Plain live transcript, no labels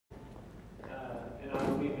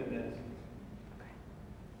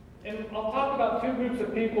And I'll talk about two groups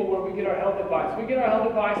of people where we get our health advice. We get our health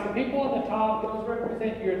advice, the people on the top, those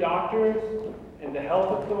represent your doctors and the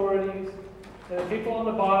health authorities. And the people on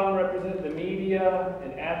the bottom represent the media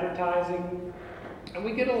and advertising. And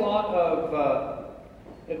we get a lot of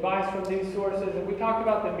advice from these sources. And we talk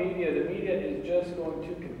about the media is just going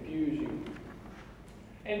to confuse you.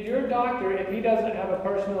 And your doctor, if he doesn't have a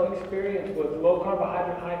personal experience with low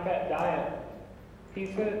carbohydrate, high fat diet,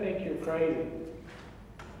 he's going to think you're crazy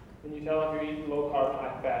when you tell him you're eating low carb,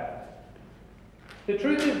 high fat. The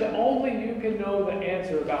truth is that only you can know the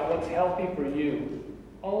answer about what's healthy for you.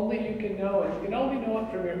 Only you can know it. You can only know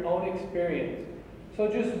it from your own experience. So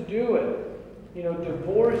just do it. You know,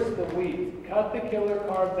 divorce the wheat. Cut the killer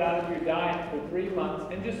carbs out of your diet for 3 months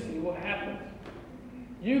and just see what happens.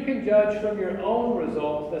 You can judge from your own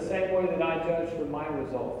results the same way that I judged from my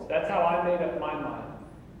results. That's how I made up my mind.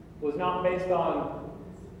 It was not based on,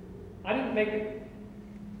 I've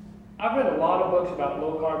read a lot of books about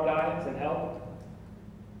low carb diets and health,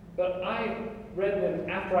 but I read them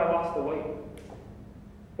after I lost the weight.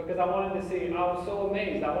 Because I wanted to see, I was so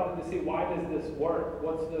amazed, I wanted to see why does this work?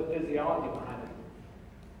 What's the physiology behind it?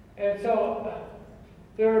 And so,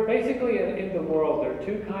 there are basically in the world, there are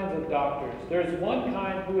two kinds of doctors. There's one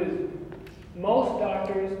kind who is, most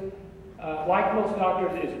doctors, like most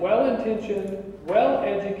doctors, is well-intentioned,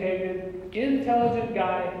 well-educated, intelligent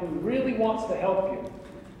guy who really wants to help you.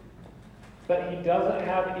 But he doesn't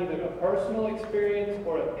have either a personal experience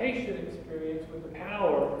or a patient experience with the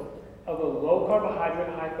power of a low carbohydrate,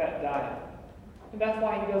 high fat diet. And that's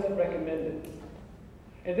why he doesn't recommend it.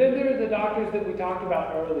 And then there are the doctors that we talked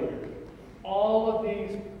about earlier. All of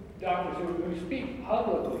these doctors who speak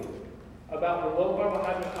publicly about the low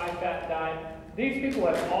carbohydrate, high fat diet, these people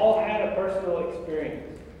have all had a personal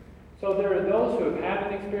experience. So there are those who have had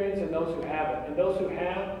an experience and those who haven't. And those who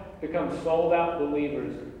have become sold out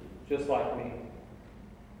believers, just like me.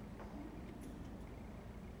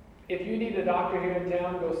 If you need a doctor here in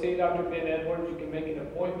town, go see Dr. Ben Edwards. You can make an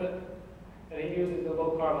appointment. And he uses the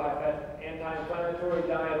low carb, high fat, anti-inflammatory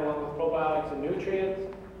diet along with probiotics and nutrients.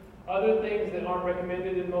 Other things that aren't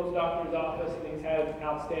recommended in most doctors' office, and he's had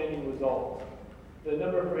outstanding results. The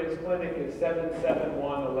number for his clinic is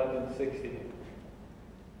 771-1160.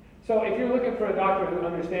 So if you're looking for a doctor who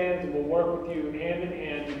understands and will work with you hand in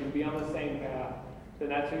hand, you can be on the same path, then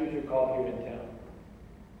that's who you should call here in town.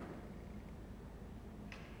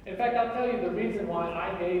 In fact, I'll tell you the reason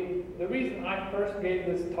I first gave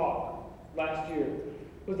this talk last year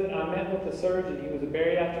was that I met with a surgeon. He was a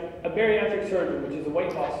bariatric surgeon, which is a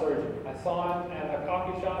weight loss surgeon. I saw him at a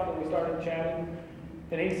coffee shop and we started chatting.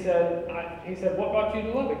 And he said, "What brought you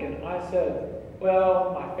to Lubbock?" And I said,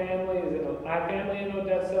 "Well, I have family in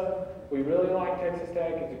Odessa. We really like Texas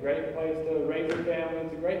Tech. It's a great place to raise a family.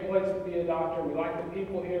 It's a great place to be a doctor. We like the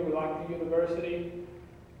people here. We like the university.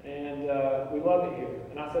 And we love it here."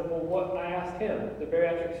 And I said, I asked him, the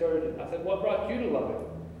bariatric surgeon, I said, "What brought you to Lubbock?"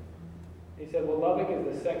 He said, "Well, Lubbock is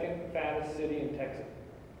the second fattest city in Texas."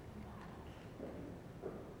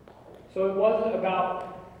 So it wasn't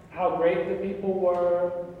about how great the people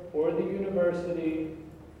were or the university.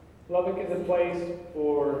 Lubbock is a place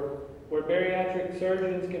where bariatric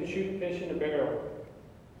surgeons can shoot fish in a barrel.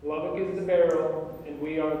 Lubbock is the barrel, and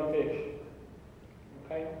we are the fish.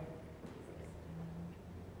 Okay?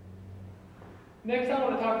 Next, I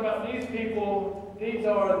want to talk about these people. These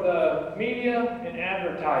are the media and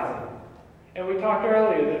advertising. And we talked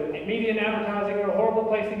earlier that media and advertising are a horrible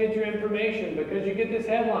place to get your information because you get this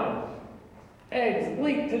headline: eggs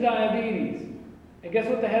link to diabetes. And guess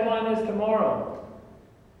what the headline is tomorrow?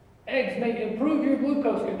 Eggs may improve your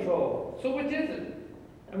glucose control. So which is it?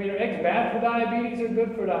 I mean, are eggs bad for diabetes or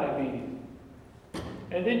good for diabetes?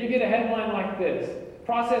 And then you get a headline like this: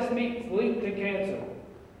 processed meats linked to cancer.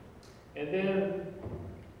 And then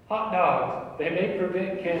hot dogs, they may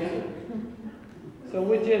prevent cancer. So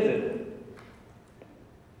which is it?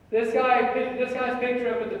 This guy's picture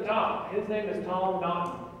up at the top, his name is Tom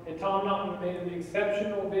Naughton. And Tom Naughton made an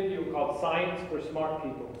exceptional video called Science for Smart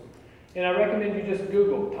People. And I recommend you just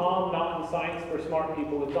Google Tom Naughton Science for Smart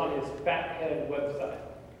People. It's on his Fathead website.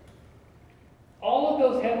 All of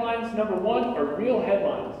those headlines, number one, are real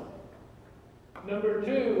headlines. Number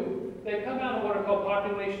two, they come out of what are called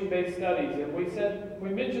population-based studies. And we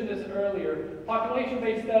mentioned this earlier.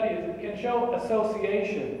 Population-based studies can show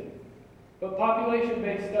association. But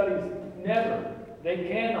population-based studies they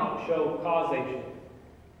cannot show causation.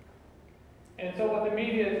 And so what the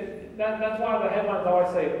media, that's why the headlines always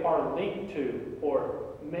say are linked to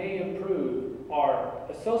or may improve, are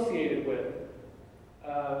associated with,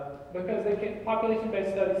 because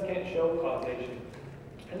population-based studies can't show causation.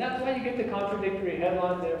 And that's why you get the contradictory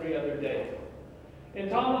headlines every other day. In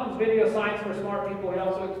Tom Martin's video, Science for Smart People, he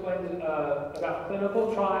also explains about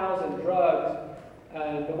clinical trials and drugs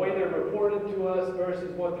and the way they're reported to us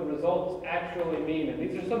versus what the results actually mean. And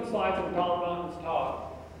these are some slides from Tom Martin's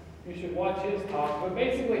talk. You should watch his talk. But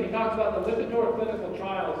basically, he talks about the Lipitor clinical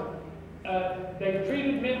trials. They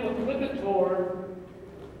treated men with Lipitor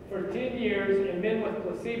for 10 years and men with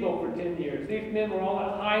placebo for 10 years. These men were all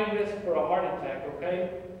at high risk for a heart attack,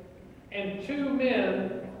 okay? And 2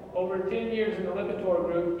 men over 10 years in the Lipitor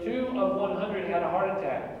group, 2 of 100 had a heart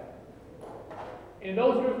attack. In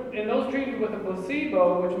those treated with a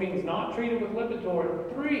placebo, which means not treated with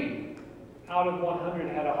Lipitor, 3 out of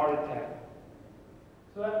 100 had a heart attack.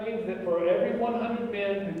 So that means that for every 100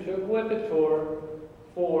 men who took Lipitor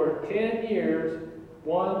for 10 years,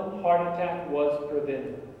 1 heart attack was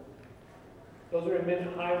prevented. Those are men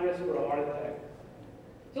at high risk for a heart attack.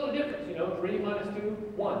 So the difference, 3 minus 2,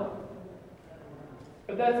 1.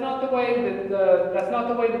 But that's not the way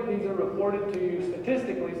that these are reported to you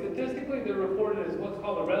statistically. Statistically, they're reported as what's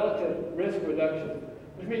called a relative risk reduction,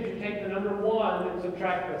 which means you take the number 1 and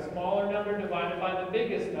subtract the smaller number divided by the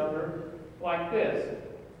biggest number, like this.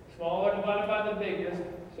 Smaller divided by the biggest,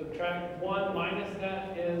 subtract 1 minus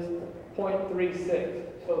that is 0.36,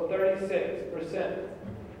 so 36%.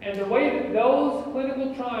 And the way that those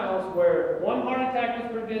clinical trials where 1 heart attack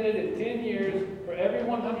was prevented in 10 years for every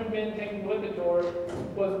 100 men taking Lipitor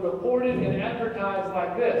was reported and advertised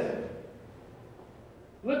like this.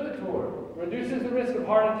 Lipitor reduces the risk of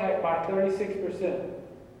heart attack by 36%.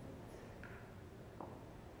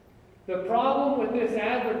 The problem with this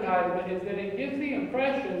advertisement is that it gives the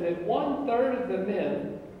impression that 1/3 of the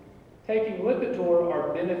men taking Lipitor are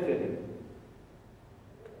benefiting.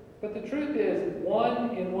 But the truth is,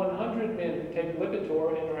 1 in 100 men who take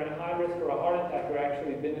Lipitor and are at high risk for a heart attack are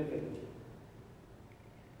actually benefiting.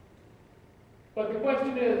 But the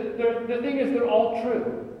question is, the thing is, they're all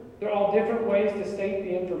true. They're all different ways to state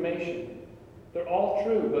the information. They're all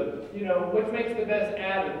true, but, which makes the best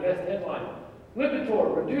ad and the best headline?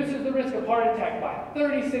 Lipitor reduces the risk of heart attack by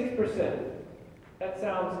 36%. That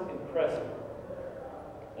sounds impressive.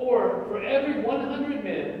 Or, for every 100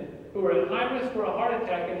 men who are at high risk for a heart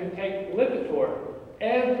attack and who take Lipitor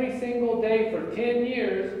every single day for 10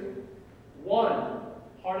 years, 1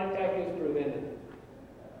 heart attack is prevented.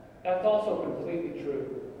 That's also completely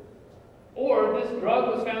true. Or this drug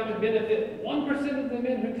was found to benefit 1% of the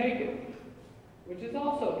men who take it, which is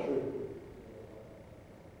also true.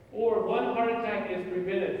 Or 1 heart attack is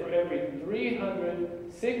prevented for every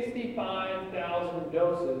 365,000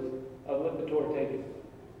 doses of Lipitor taken.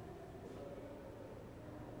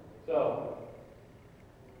 So,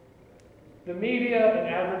 the media and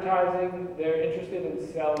advertising, they're interested in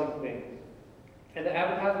selling things. And the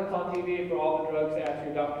advertisements on TV for all the drugs to ask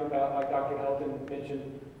your doctor about, like Dr. Helton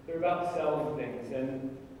mentioned, they're about selling things.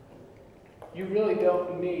 And you really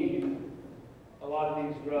don't need a lot of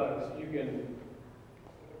these drugs. You can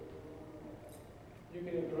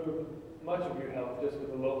improve much of your health just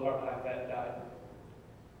with a low-carb, high-fat diet.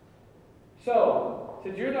 So,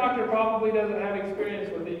 since your doctor probably doesn't have experience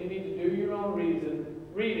with it, you need to do your own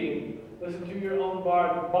reading, listen to your own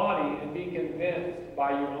body, and be convinced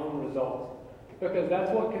by your own results. Because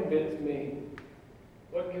that's what convinced me.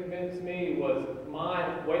 What convinced me was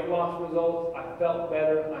my weight loss results. I felt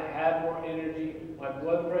better. I had more energy. My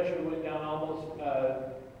blood pressure went down almost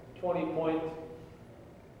 20 points,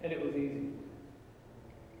 and it was easy.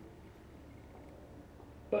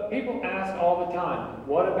 But people ask all the time,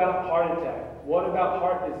 what about heart attack? What about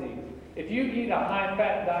heart disease? If you eat a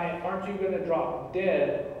high-fat diet, aren't you going to drop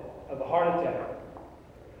dead of a heart attack?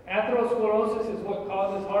 Atherosclerosis is what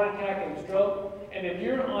causes heart attack and stroke. And if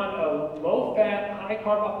you're on a low-fat,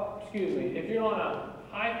 if you're on a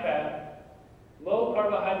high-fat,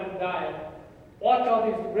 low-carbohydrate diet, watch all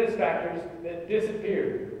these risk factors that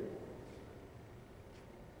disappear.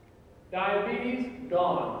 Diabetes,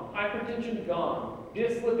 gone. Hypertension, gone.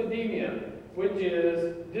 Dyslipidemia, which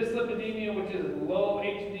is low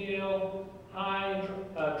HDL, high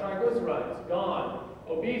triglycerides, gone.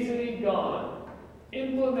 Obesity, gone.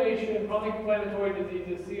 Inflammation, chronic inflammatory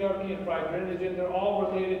diseases, CRP and fibrinogen, they're all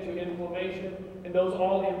related to inflammation, and those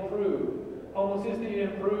all improve.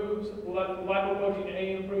 Homocysteine improves, lipoprotein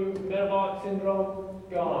A improves, metabolic syndrome,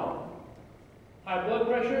 gone. High blood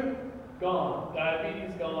pressure, gone.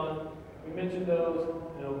 Diabetes, gone. We mentioned those,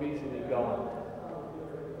 and obesity, gone.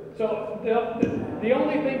 So the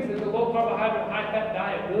only things that the low-carbohydrate, high-fat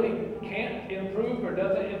diet really can't improve or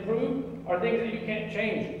doesn't improve are things that you can't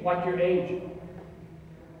change, like your age.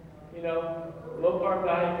 Low-carb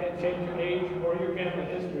diet can't change your age or your family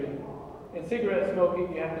history. And cigarette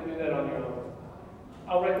smoking, you have to do that on your own.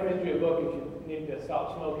 I'll recommend you a book if you need to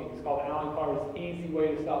stop smoking. It's called Alan Carter's Easy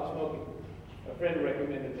Way to Stop Smoking. A friend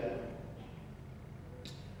recommended that.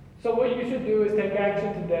 So what you should do is take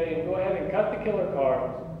action today and go ahead and cut the killer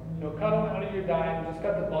carbs. Cut them out of your diet and just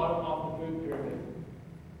cut the bottom off the food pyramid.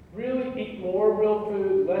 Really eat more real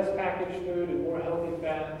food, less packaged food, and more healthy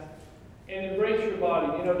fats. And embrace your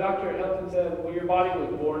body. Dr. Hilton said, well, your body was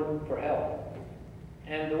born for health.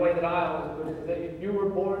 And the way that I always put it is that you were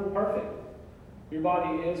born perfect. Your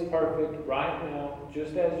body is perfect right now,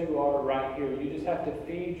 just as you are right here. You just have to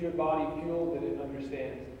feed your body fuel that it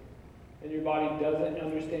understands. And your body doesn't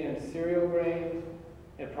understand cereal grains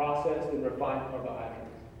and processed and refined carbohydrates.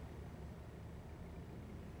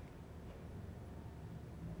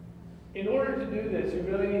 In order to do this, you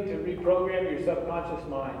really need to reprogram your subconscious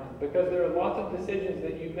mind, because there are lots of decisions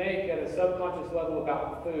that you make at a subconscious level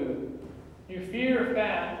about food. You fear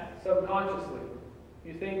fat subconsciously.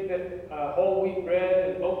 You think that whole wheat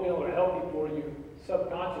bread and oatmeal are healthy for you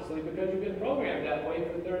subconsciously because you've been programmed that way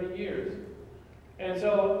for 30 years. And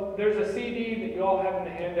so there's a CD that you all have in the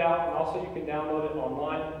handout, and also you can download it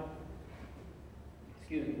online.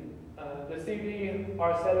 Excuse me. The CD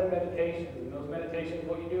are a set of meditations, and those meditations,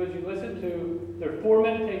 what you do is you listen to, there are 4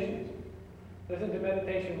 meditations. Listen to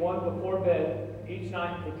meditation 1 before bed each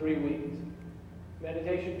night for 3 weeks.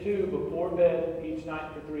 Meditation 2 before bed each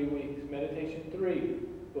night for 3 weeks. Meditation 3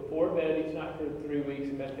 before bed each night for 3 weeks,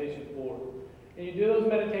 and meditation 4. And you do those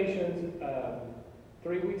meditations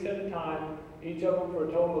 3 weeks at a time, each of them for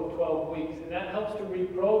a total of 12 weeks, and that helps to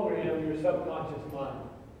reprogram your subconscious mind.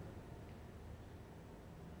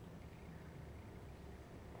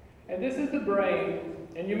 And this is the brain,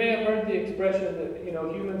 and you may have heard the expression that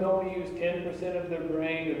humans only use 10% of their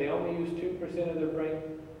brain, or they only use 2% of their brain.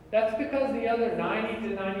 That's because the other 90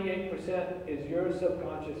 to 98% is your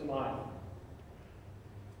subconscious mind.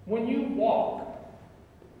 When you walk,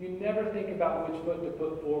 you never think about which foot to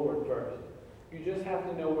put forward first. You just have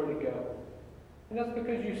to know where to go. And that's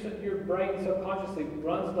because your brain subconsciously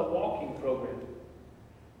runs the walking program.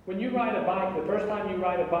 When you ride a bike, the first time you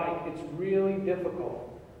ride a bike, it's really difficult.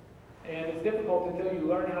 And it's difficult until you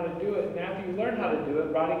learn how to do it. And after you learn how to do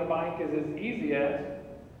it, riding a bike is as easy as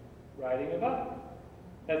riding a bike.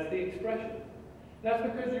 That's the expression. That's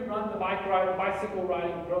because you run the bicycle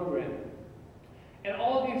riding program. And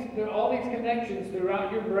there are all these connections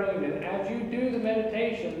throughout your brain. And as you do the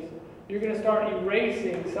meditations, you're going to start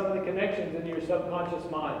erasing some of the connections in your subconscious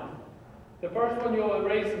mind. The first one you'll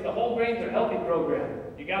erase is the whole grains are healthy program.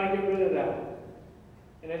 You got to get rid of that.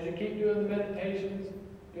 And as you keep doing the meditations,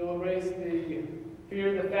 you'll erase the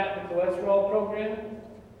fear the fat and cholesterol program.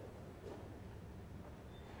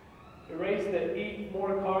 Erase the eat more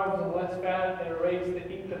carbs and less fat, and erase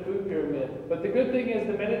the eat the food pyramid. But the good thing is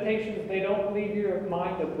the meditations, they don't leave your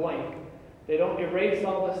mind a blank. They don't erase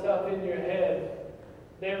all the stuff in your head.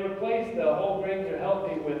 They replace the whole grains are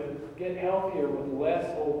healthy with get healthier with less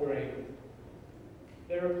whole grains.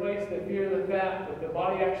 They replace the fear the fat with the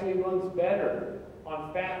body actually runs better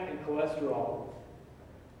on fat and cholesterol.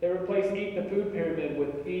 They replace eat the food pyramid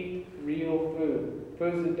with eat real food,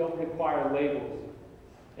 foods that don't require labels.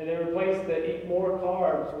 And they replace the eat more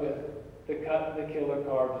carbs with the cut the killer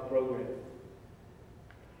carbs program.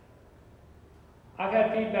 I've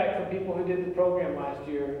had feedback from people who did the program last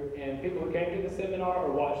year, and people who came to the seminar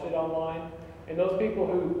or watched it online. And those people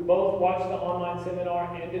who both watched the online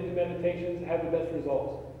seminar and did the meditations had the best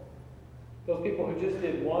results. Those people who just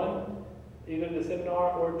did one, either the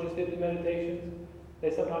seminar or just did the meditations, they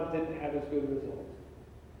sometimes didn't have as good results.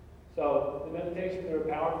 So the meditations are a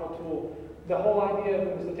powerful tool. The whole idea of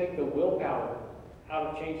it was to take the willpower out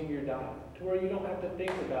of changing your diet, to where you don't have to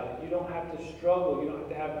think about it. You don't have to struggle. You don't have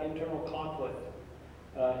to have internal conflict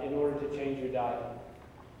in order to change your diet.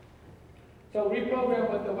 So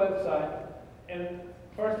reprogram with the website. And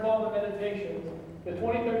first of all, the meditations. The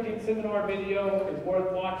 2013 seminar video is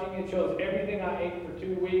worth watching. It shows everything I ate for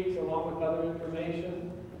 2 weeks along with other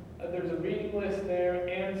information. There's a reading list there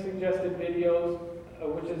and suggested videos,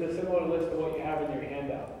 which is a similar list to what you have in your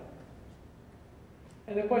handout.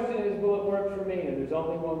 And the question is, will it work for me? And there's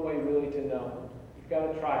only one way really to know. You've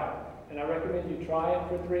got to try it. And I recommend you try it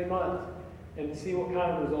for 3 months and see what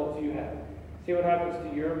kind of results you have. See what happens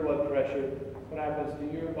to your blood pressure, what happens to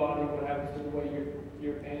your body, what happens to the way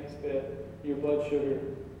your pants fit, your blood sugar,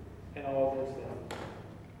 and all of those things.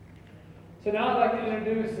 So now I'd like to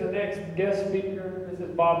introduce the next guest speaker. This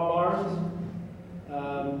is Bob Barnes.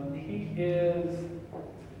 He's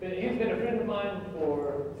been a friend of mine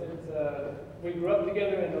since we grew up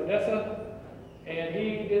together in Odessa, and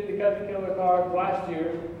he did the Cut the Killer Carbs last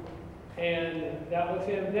year. And that was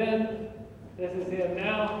him then. This is him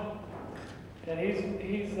now. And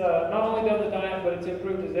he's not only done the diet, but it's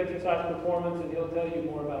improved his exercise performance, and he'll tell you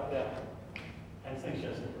more about that. Thanks,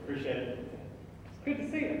 Justin. Appreciate it. It's good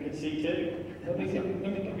to see you. Good to see you too. Let me give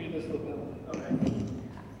you this little bit. Okay.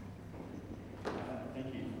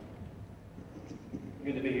 Thank you.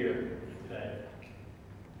 Good to be here today.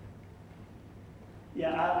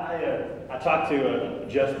 Yeah, I talked to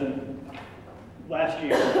Justin last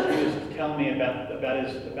year. He was telling me about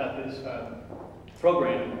his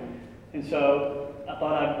program, and so I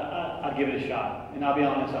thought I'd give it a shot. And I'll be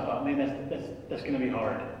honest, I thought, man, that's going to be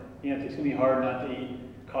hard. You know, it's going to be hard not to eat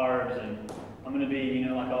carbs, and I'm going to be, you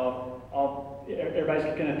know, like all everybody's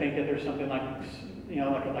going to think that there's something like, you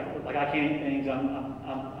know, like I can't eat things. I'm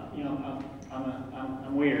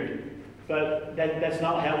weird, but that's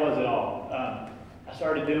not how it was at all. I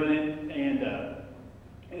started doing it, and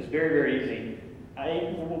it was very, very easy. I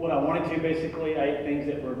ate what I wanted to. Basically, I ate things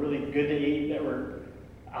that were really good to eat,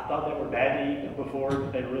 I thought that were bad to eat before,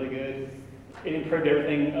 but they were really good. It improved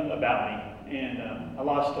everything about me, and I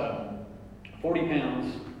lost 40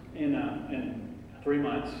 pounds in 3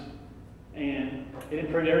 months, and it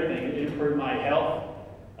improved everything. It improved my health.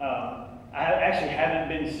 I actually haven't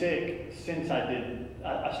been sick since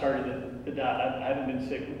I started the diet. I haven't been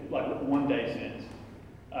sick like one day since.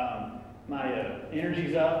 My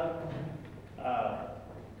energy's up,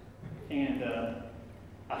 and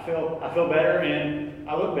I feel better, and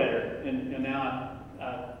I look better, and now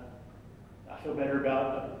I feel better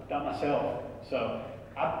about myself. So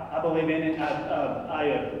I believe in it.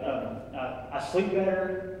 I sleep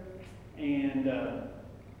better, and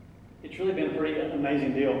it's really been a pretty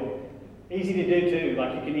amazing deal. Easy to do too.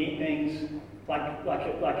 Like you can eat things like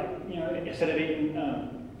you know, instead of eating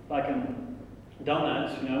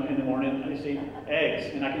donuts, you know, in the morning, I just eat eggs,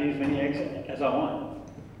 and I can eat as many eggs as I want,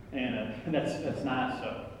 and that's nice.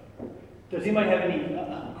 So, does anybody have any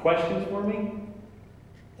questions for me?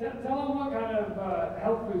 Tell them what kind of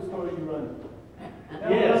health food store you run.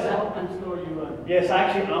 Yes. Health food store you run. Yes, I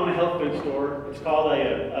actually own a health food store. It's called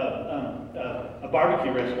a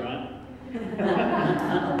barbecue restaurant.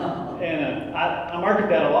 And I market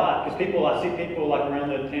that a lot because I see people like around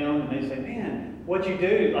the town, and they say, "Man, what'd you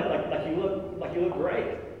do? Like you look great."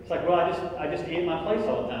 It's like, well, I just eat at my place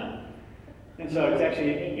all the time, and so it's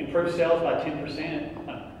actually improved sales by 10%.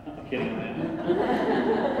 I'm kidding, man.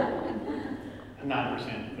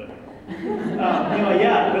 9%, but anyway,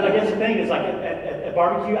 yeah. But I guess the thing is, like at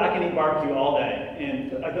barbecue, I can eat barbecue all day, and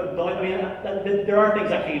there are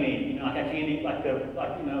things I can't eat. You know, like I can't eat like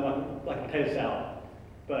potato salad,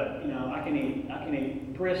 but you know, I can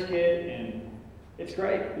eat brisket, and it's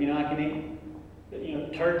great. You know, I can eat, you know,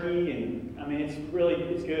 turkey, and I mean, it's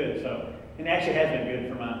good. So, and it actually has been good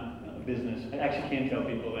for my business. I actually can tell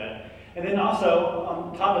people that. And then also,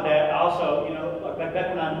 on top of that, I also, you know, like back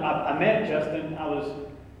when I met Justin, I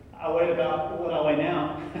weighed about what I weigh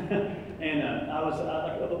now, and I was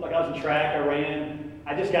in track. I ran.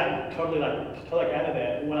 I just got totally out of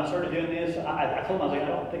that. When I started doing this, I told him, I was like, I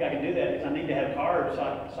don't think I can do that because I need to have carbs so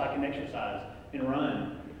I can exercise and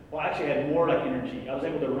run. Well, I actually had more like energy. I was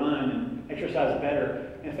able to run and exercise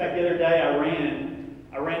better. In fact, the other day I ran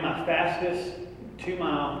my fastest 2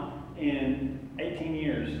 mile in 18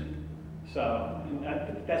 years. So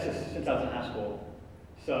that's just since I was in high school.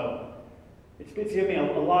 So it's given me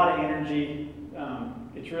a lot of energy.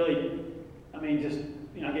 It's really, I mean, just,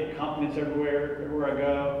 you know, I get compliments everywhere I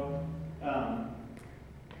go,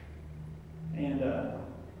 and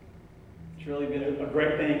it's really been a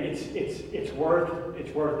great thing. It's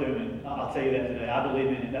worth doing. I'll tell you that today. I believe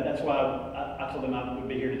in it. That's why I told them I would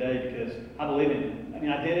be here today, because I believe in it. I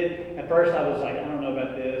mean, I did it. At first, I was like, I don't know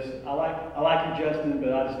about this. I like you, Justin,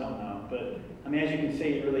 but I just don't know. But I mean, as you can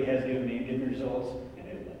see, it really has given me results.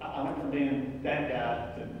 I went from being that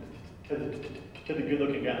guy to the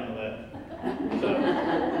good-looking guy on the left. So.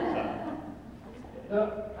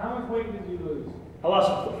 How much weight did you lose? I lost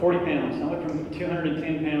 40 pounds. I went from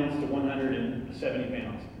 210 pounds to 170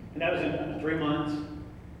 pounds, and that was in 3 months.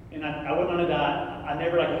 And I went on a diet. I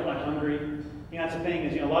never went hungry. You know, that's the thing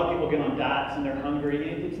is, you know, a lot of people get on diets and they're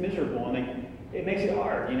hungry, and it's miserable, and it makes it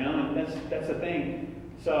hard. You know, and that's the thing.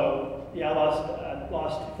 So yeah, I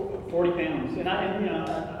lost 40 pounds, and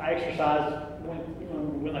I exercised,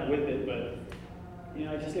 went like with it, but you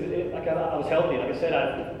know, I was healthy. Like I said,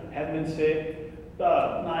 I hadn't been sick.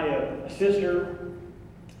 My sister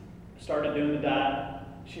started doing the diet.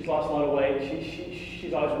 She's lost a lot of weight.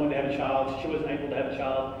 She's always wanted to have a child. She wasn't able to have a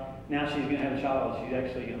child. Now she's going to have a child. She's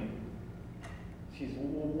actually she's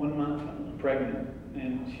 1 month pregnant,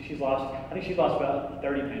 and she's lost. I think she's lost about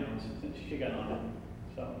 30 pounds since she got on it.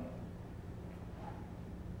 So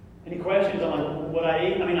Any questions on what I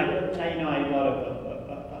eat? I mean, now you know I eat a lot of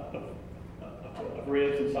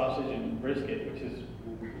ribs and sausage and brisket, which is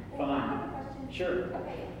Well, I have fun. a question. Sure.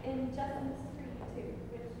 Okay, and Justin, this is for you too,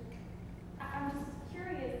 which I'm just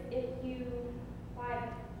curious if you like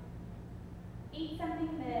eat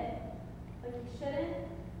something that like you shouldn't,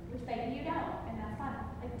 which maybe you don't, and that's fine.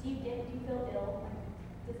 Like, do you feel ill? Like,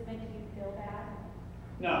 does it make you feel bad?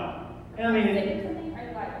 No. And I mean, Sick or something? Or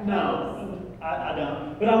like no, I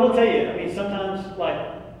don't. But I will tell you, I mean, sometimes, like,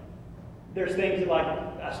 there's things that, like,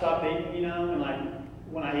 I stopped eating, you know, and, like,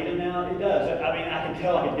 when I eat them now, it does. I mean, I can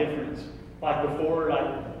tell, like, a difference. Like, before,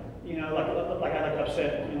 like, you know, like I, like,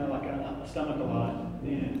 upset, you know, like, my stomach a lot.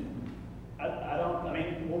 And I don't, I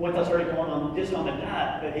mean, once I started going on, just on the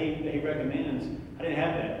diet that he recommends, I didn't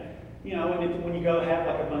have that. You know, when you go have,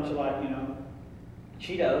 like, a bunch of, like, you know,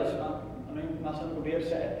 Cheetos, I mean, my stomach would be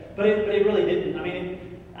upset. But it really didn't.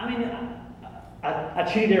 I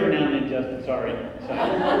cheat every now and then, Justin, sorry. So.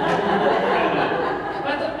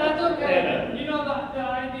 That's okay. Yeah. You know, the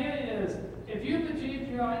idea is, if you've achieved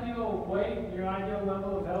your ideal weight, your ideal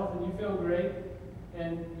level of health, and you feel great,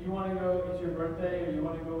 and you want to go, it's your birthday, or you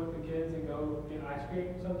want to go with the kids and go get ice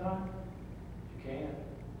cream sometime, you can.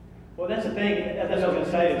 Well, that's the thing. That's what I was going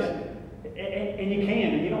to say is, and you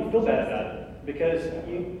can, and you don't feel bad about it. Because,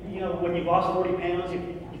 you know, when you've lost 40 pounds, you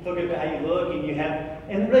feel good about how you look, and you have,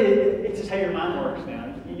 and really, it's just how your mind works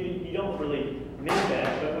now. You don't really miss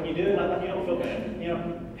that, but when you do it, like, you don't feel bad. You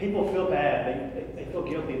know, people feel bad. They feel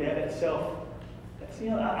guilty. They have that self. That's,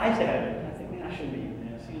 you know, I used to have it. I think, man, I shouldn't be eating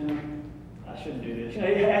this. You know, I shouldn't do this. You know,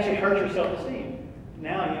 it actually hurts your self-esteem.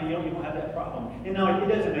 Now, you know, you don't have that problem. And no, it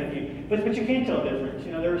doesn't make you, but you can tell a difference.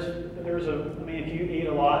 You know, there's a, I mean, if you eat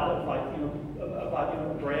a lot of, like, you know,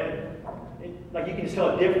 bread, like, you can just tell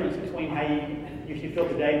a difference between how you feel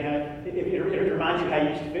today and how it reminds you how you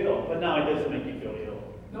used to feel. But no, it doesn't make you feel ill.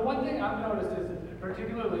 The one thing I've noticed is,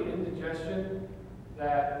 particularly indigestion,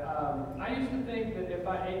 that I used to think that if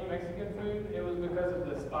I ate Mexican food, it was because of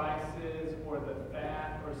the spices or the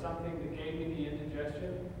fat or something that gave me the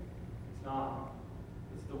indigestion. It's not.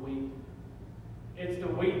 It's the wheat. It's the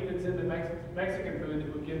wheat that's in the Mexican food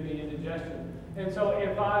that would give me indigestion. And so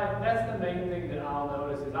that's the main thing that I'll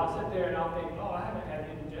notice is I'll sit there and I'll think, oh, I haven't had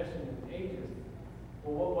indigestion in ages.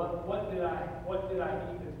 Well, what did I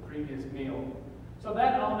eat at the previous meal? So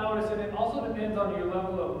that I'll notice, and it also depends on your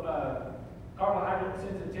level of carbohydrate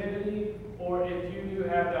sensitivity, or if you do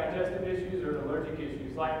have digestive issues or allergic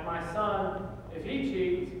issues. Like my son, if he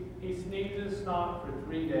cheats, he sneezes snot for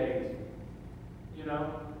 3 days. You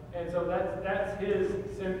know, and so that's his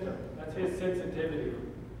symptom. That's his sensitivity.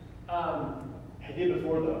 He did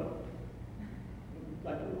before though.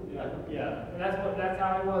 Yeah. And that's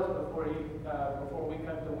how he was before we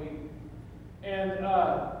cut the wheat. And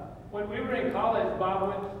when we were in college, Bob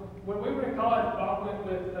went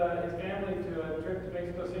with his family to a trip to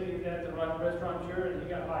Mexico City. His dad's a restaurateur, and he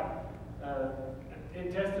got like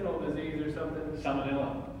intestinal disease or something. Salmonella.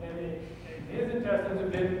 And his intestines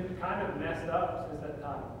have been kind of messed up since that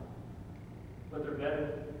time. But they're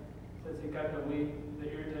better since he cut the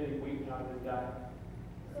irritating wheat out of his diet.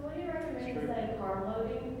 So what do you recommend instead of carb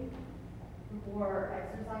loading before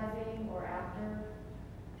exercising or after?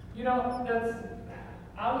 You know,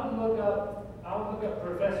 I would look up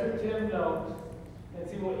Professor Tim Noakes and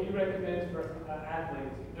see what he recommends for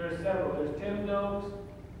athletes. There's several. There's Tim Noakes,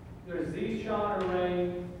 there's Zishan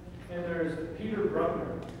Arain, and there's Peter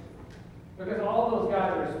Bruckner. Because all those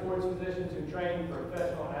guys are sports physicians who train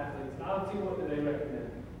professional athletes. I would see what do they recommend.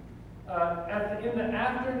 In the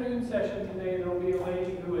afternoon session today, there will be a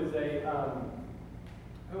lady who is a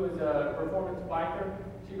performance biker.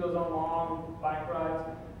 She goes on long bike rides,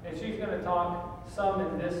 and she's going to talk some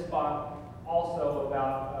in this spot also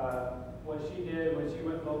about what she did when she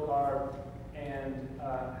went low carb and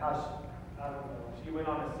how she went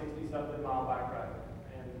on a 60-something mile bike ride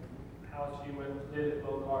and how she did it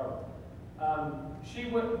low carb.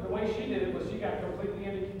 The way she did it was she got completely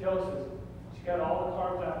into ketosis. She got all the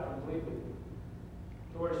carbs out completely,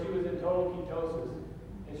 to where she was in total ketosis.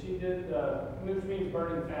 And she did, which means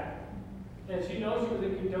burning fat. And she knows she was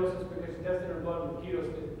in ketosis because she tested her blood with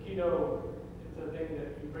keto. It's a thing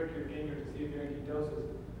that you prick your finger to see if you're in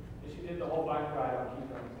ketosis. And she did the whole bike ride on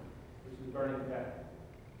ketones, which is burning fat.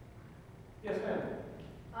 Yes, ma'am.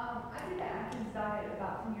 I did the Atkins diet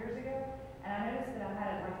about 2 years ago, and I noticed that I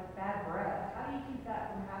had like bad breath. How do you keep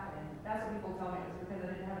that from happening? That's what people tell me. It was because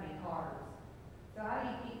I didn't have any carbs. So how do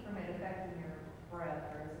you keep from it affecting your breath,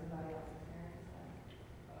 or somebody else experience that?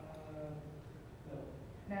 No.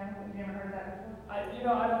 No, you've never heard of that before? I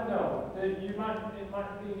don't know. It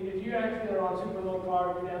might be, if you actually are on super low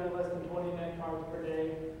carb, you're down to less than 20 net carbs per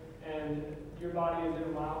day, your body is in a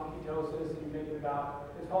mild ketosis, and you're making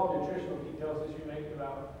about, it's called nutritional ketosis, you're making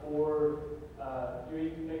about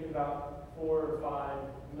making about 4 or 5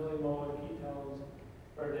 millimolar ketones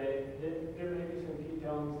per day. There may be some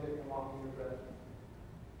ketones that come off in your breath.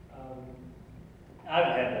 I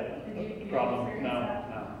haven't had that problem. No.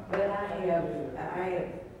 But I have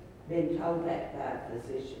been told that by a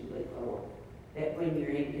physician before, that when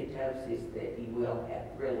you're in ketosis, that you will have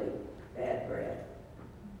really bad breath.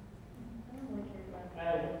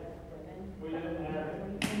 Hey, we didn't have it.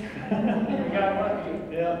 We got lucky.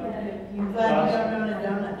 Yeah. I'm glad you don't own a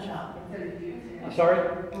donut shop. I'm sorry?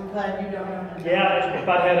 I'm glad you don't own a donut shop. Yeah, if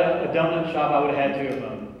I'd had a donut shop, I would have had to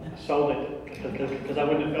have sold it because I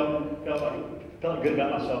wouldn't have felt good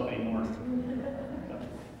about myself anymore. So.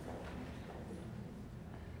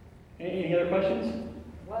 Any other questions?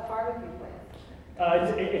 What barbecue place?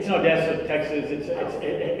 It's in Odessa, Texas.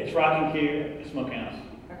 It's Rock & Q Smokehouse.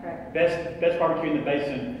 Okay. Best barbecue in the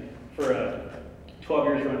basin for 12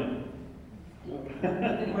 years running.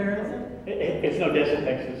 Where is it? It's in Odessa,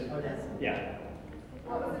 Texas. Odessa. Yeah.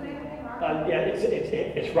 What was the name of the name?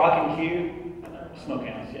 Yeah, it's Rock & Q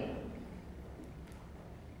Smokehouse. Yeah.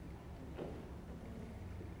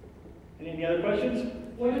 Any other questions?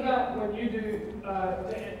 What about when you do,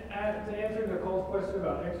 to answer Nicole's question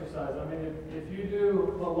about exercise, I mean, if you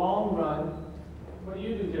do a long run, what do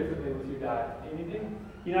you do differently with your diet? Anything?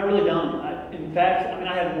 You know, I really don't. In fact, I mean,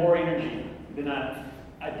 I have more energy than I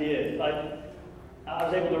did. Like, I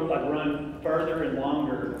was able to run further and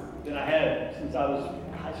longer than I had since I was a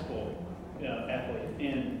high school, athlete.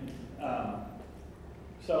 And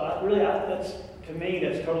so that's, to me,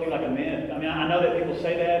 that's totally like a myth. I mean, I know that people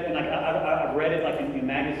say that, and like I've read it like in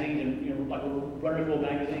magazines and like Runner's World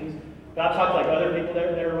magazines. But I've talked to like other people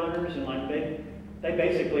that are runners, and like they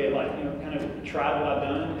basically have like kind of tried what I've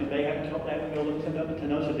done, and they haven't been able to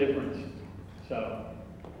notice a difference. So,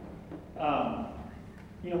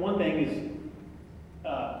 one thing is, I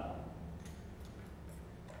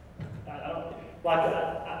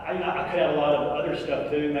could have a lot of other stuff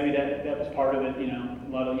too. Maybe that was part of it. A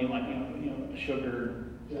lot of sugar,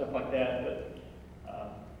 stuff like that. But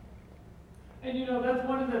and that's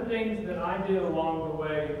one of the things that I did along the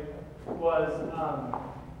way was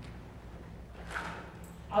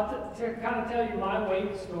to kind of tell you my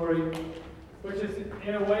weight story, which is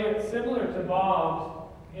in a way it's similar to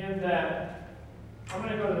Bob's in that I'm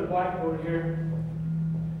going to go to the whiteboard here.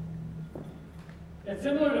 It's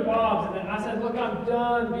similar to Bob's in that I said, look, I'm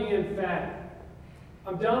done being fat.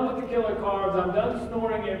 I'm done with the killer carbs. I'm done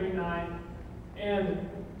snoring every night. And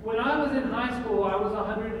when I was in high school, I was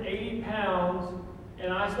 180 pounds,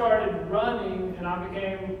 and I started running, and I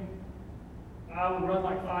would run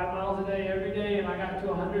like 5 miles a day every day, and I got to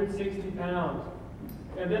 160 pounds.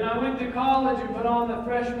 And then I went to college and put on the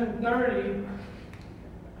freshman 30.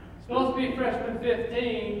 Supposed to be freshman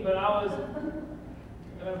 15, but I was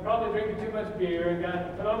probably drinking too much beer and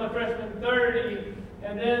got put on the freshman 30.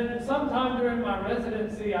 And then sometime during my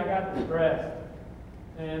residency, I got depressed.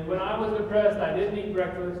 And when I was depressed, I didn't eat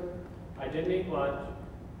breakfast. I didn't eat lunch.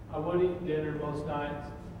 I would eat dinner most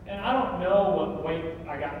nights. And I don't know what weight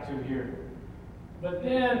I got to here. But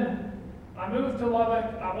then I moved to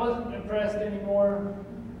Lubbock. I wasn't depressed anymore.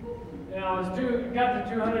 And I got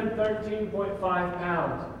to 213.5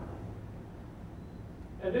 pounds.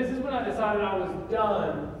 And this is when I decided I was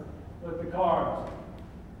done with the carbs.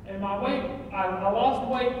 And my weight, I lost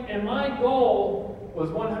weight, and my goal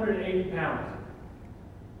was 180 pounds.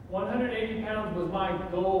 180 pounds was my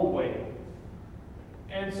goal weight.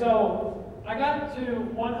 And so I got to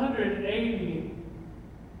 180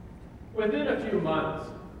 within a few months,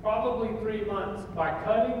 probably 3 months, by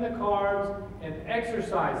cutting the carbs and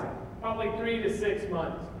exercising, probably 3 to 6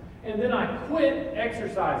 months. And then I quit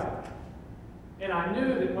exercising. And I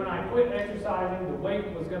knew that when I quit exercising, the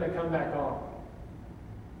weight was going to come back on.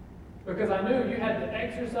 Because I knew you had to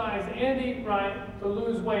exercise and eat right to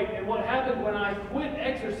lose weight. And what happened when I quit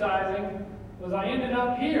exercising was I ended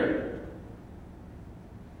up here.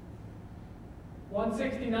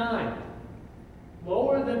 169.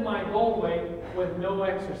 Lower than my goal weight with no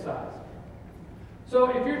exercise. So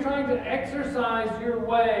if you're trying to exercise your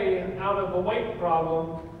way out of a weight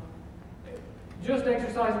problem, just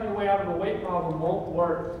exercising your way out of a weight problem won't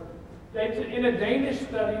work. In a Danish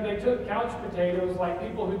study, they took couch potatoes, like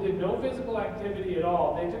people who did no physical activity at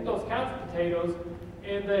all. They took those couch potatoes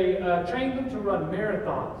and they trained them to run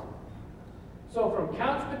marathons. So from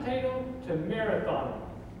couch potato to marathon.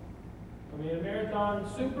 I mean, a marathon,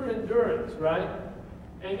 super endurance, right?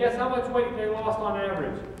 And guess how much weight they lost on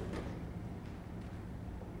average?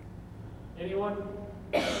 Anyone?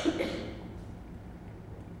 30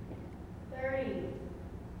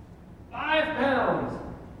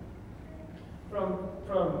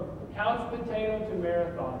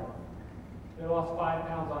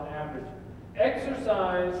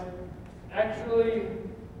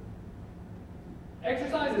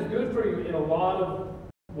 Exercise is good for you in a lot of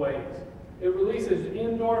ways. It releases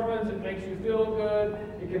endorphins, it makes you feel good,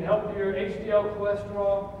 it can help your HDL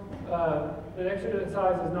cholesterol. But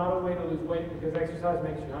exercise is not a way to lose weight because exercise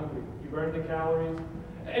makes you hungry. You burn the calories.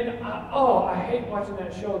 And I hate watching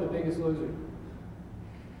that show, The Biggest Loser.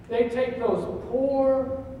 They take those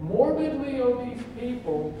poor, morbidly obese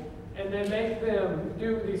people and they make them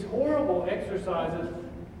do these horrible exercises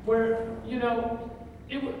where, you know,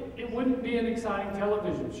 it wouldn't be an exciting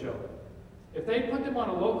television show. If they put them on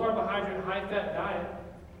a low carbohydrate, high fat diet,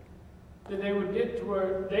 then they would get to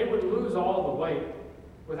where they would lose all the weight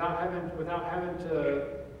without having to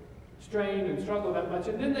strain and struggle that much.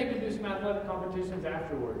 And then they could do some athletic competitions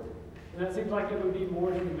afterwards. And that seems like it would be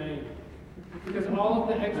more humane. Because all of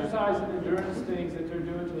the exercise and endurance things that they're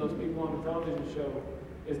doing to those people on the television show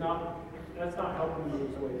that's not helping them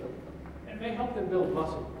lose weight. It may help them build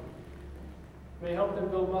muscle. It may help them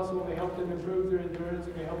build muscle, it may help them improve their endurance,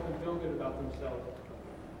 it may help them feel good about themselves.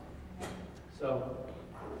 So.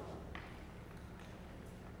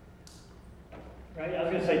 Right, I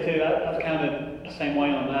was going to say too, I was kind of the same way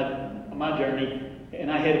on my journey,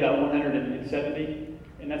 and I hit about 170,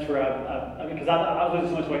 and that's where I mean, because I was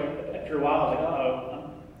losing so much weight. After a while, I was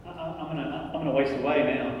like, I'm gonna waste away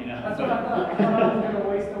now, you know. That's what I thought. I thought I was gonna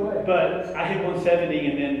waste away. But I hit 170,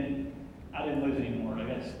 and then I didn't lose anymore. I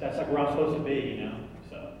guess that's like where I'm supposed to be, you know.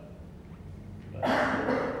 So, but,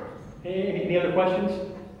 any other questions?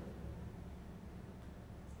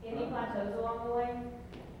 Any plateaus along the way?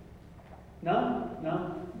 No,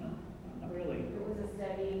 not really. It was a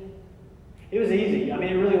steady. It was easy. I mean,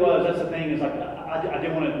 it really was. That's the thing. Is like I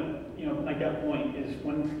didn't want to, you know, make that point. Is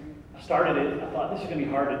when I started it, I thought this is going to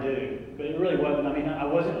be hard to do, but it really wasn't. I mean, I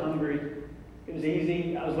wasn't hungry. It was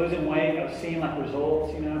easy. I was losing weight. I was seeing like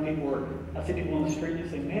results. You know, I'd see people on the street and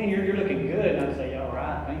say, "Man, you're looking good," and I'd say, "Yeah, all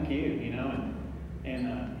right, thank you." You know, and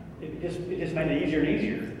it just made it easier and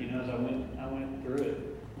easier. You know, as I went through it.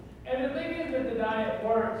 And the thing is that the diet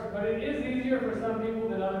works, but it is easier for some people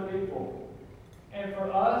than other people. And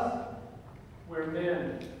for us, we're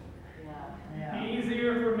men. Yeah.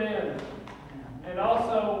 Easier for men. And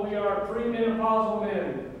also, we are premenopausal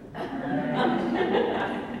men.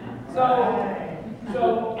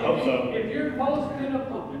 So if you're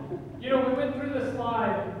post-menopausal, you know, we went through the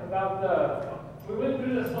slide about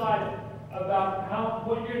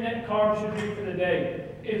what your net carb should be for the day.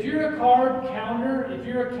 If you're a carb counter, if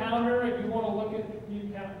you want to look at,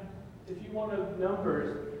 if you want to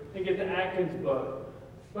numbers, then get the Atkins book.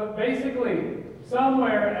 But basically,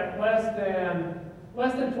 somewhere at less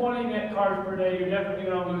than 20 net carbs per day, you're definitely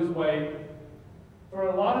going to lose weight. For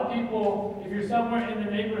a lot of people, if you're somewhere in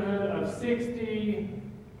the neighborhood of 60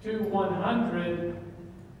 to 100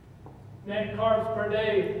 net carbs per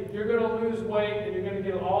day, you're going to lose weight and you're going to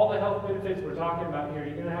get all the health benefits we're talking about here.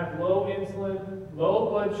 You're going to have low insulin, low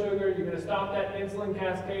blood sugar. You're going to stop that insulin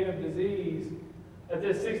cascade of disease at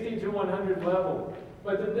this 60 to 100 level.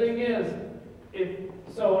 But the thing is,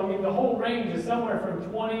 the whole range is somewhere from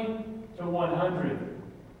 20 to 100.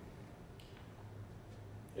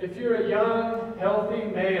 If you're a young, healthy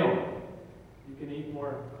male, you can eat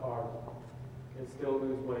more carbs and still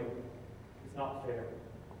lose weight. It's not fair.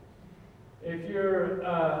 If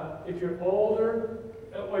you're older,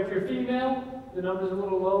 if you're female, the number's a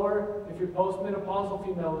little lower. If you're postmenopausal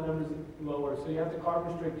female, the number's lower. So you have to carb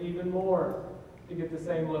restrict even more to get the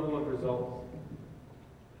same level of results.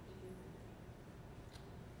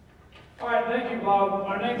 All right, thank you, Bob.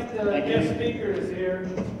 Our next guest speaker is here.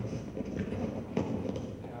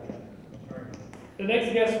 The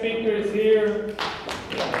next guest speaker is here.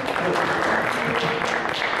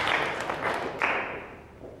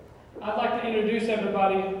 I'd like to introduce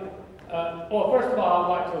everybody. Well, first of all, I'd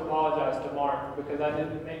like to apologize to Mark because I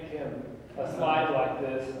didn't make him a slide like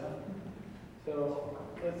this. So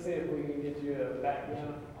let's see if we can get you a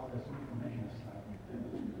background.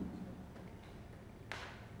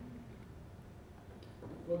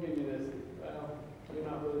 We'll give you this. You're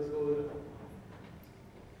not really school, is it?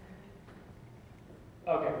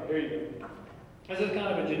 Okay, here you go. This is kind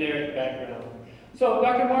of a generic background. So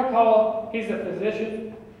Dr. Mark Hall, he's a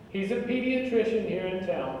physician. He's a pediatrician here in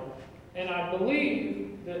town. And I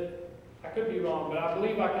believe that, I could be wrong, but I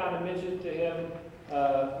believe I kind of mentioned to him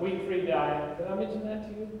wheat-free diet. Did I mention that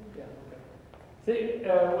to you? Yeah, okay. See,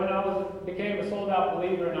 when I became a sold-out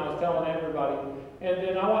believer and I was telling everybody, and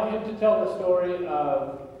then I want him to tell the story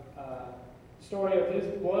of his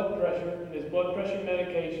blood pressure and his blood pressure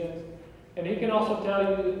medications. And he can also tell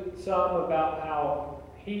you some about how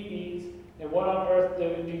he eats and what on earth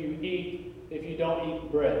do you eat if you don't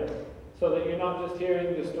eat bread, so that you're not just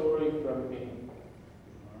hearing the story from me.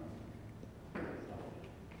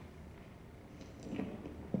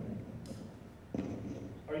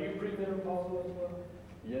 drink also as well?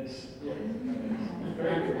 Yes, yes.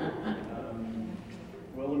 Very good.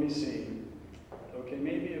 Well, let me see. Okay,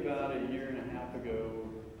 maybe about a year and a half ago,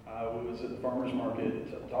 I was at the farmer's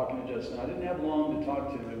market talking to Justin. I didn't have long to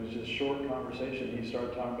talk to him. It was just short conversation. He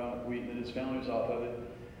started talking about wheat and his family was off of it.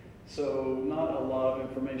 So not a lot of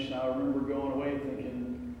information. I remember going away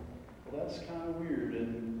thinking, well, that's kind of weird.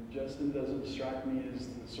 And Justin doesn't strike me as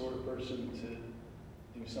the sort of person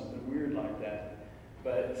to do something weird like that.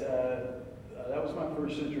 But that was my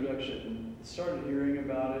first introduction. Started hearing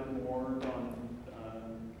about it more on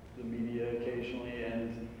the media occasionally,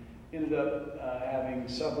 and ended up having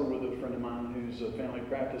supper with a friend of mine who's a family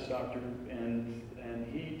practice doctor, and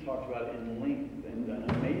he talked about it in length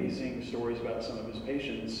and amazing stories about some of his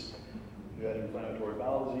patients who had inflammatory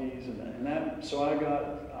bowel disease, and that. So I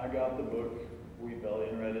got the book Wheat Belly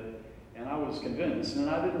and read it, and I was convinced. And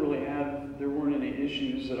I didn't really have, there weren't any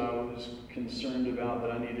issues that I was concerned about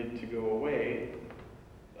that I needed to go away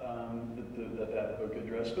that book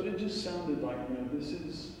addressed. But it just sounded like, this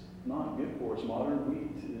is not good for us. Modern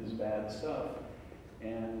wheat is bad stuff,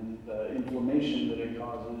 and the inflammation that it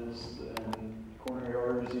causes, and coronary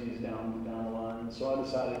artery disease down the line. So I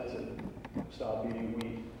decided to stop eating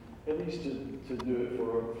wheat, at least to do it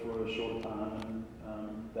for a short time,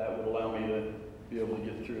 and that would allow me to be able to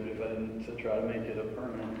get through it if I didn't to try to make it a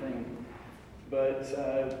permanent thing. But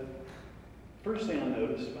first thing I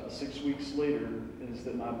noticed about 6 weeks later is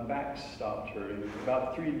that my back stopped hurting.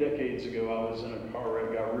 About 3 decades ago, I was in a car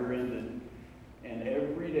wreck, got rear-ended, and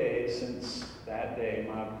every day since that day,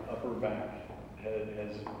 my upper back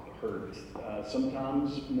has hurt.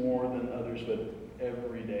 Sometimes more than others, but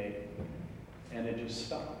every day. And it just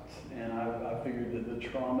stopped. And I figured that the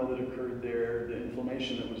trauma that occurred there, the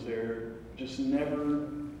inflammation that was there, just never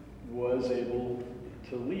was able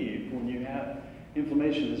to leave. When you have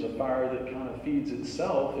inflammation is a fire that kind of feeds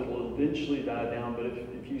itself. It'll eventually die down, but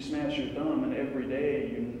if you smash your thumb and every day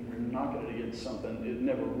you're knocking it against something, it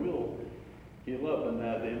never will heal up. And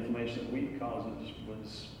that the inflammation that wheat causes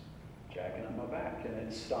was jacking up my back, and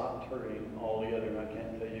it stopped hurting altogether. And I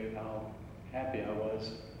can't tell you how happy I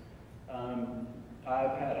was.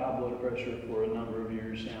 I've had high blood pressure for a number of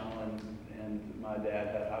years now, and my dad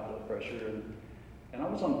had high blood pressure, and I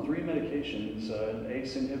was on 3 medications, an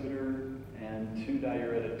ACE inhibitor and 2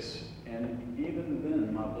 diuretics, and even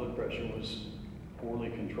then my blood pressure was poorly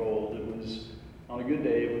controlled. It was, on a good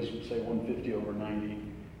day, it was say 150 over 90,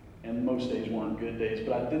 and most days weren't good days,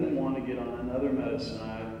 but I didn't want to get on another medicine.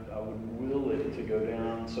 I would will it to go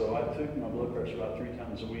down, so I took my blood pressure about 3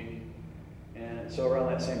 times a week. And so around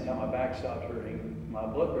that same time my back stopped hurting, my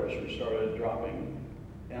blood pressure started dropping.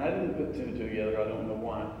 And I didn't put 2 and 2 together, I don't know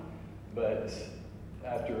why. But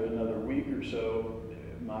after another week or so,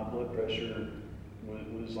 my blood pressure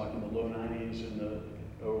was like in the low 90s and the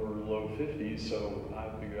over low 50s, so I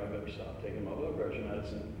figured I better stop taking my blood pressure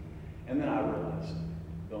medicine. And then I realized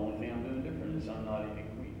the only thing I'm doing different is I'm not eating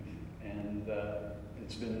wheat. And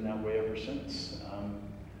it's been that way ever since.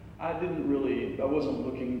 I wasn't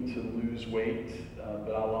looking to lose weight,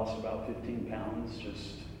 but I lost about 15 pounds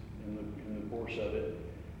just in the course of it,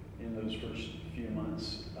 in those first few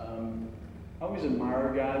months. I always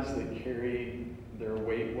admire guys that carry their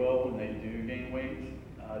weight well when they do gain weight.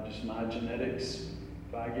 Just my genetics,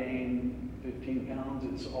 if I gain 15 pounds,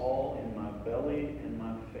 it's all in my belly and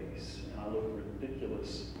my face, and I look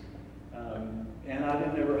ridiculous. And I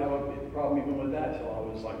didn't ever have a problem even with that till I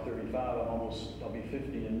was like 35. I'll be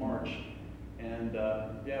 50 in March. And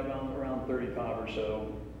yeah, around 35 or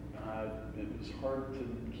so, it was hard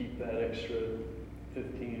to keep that extra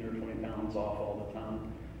 15 or 20 pounds off all the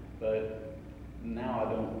time. But now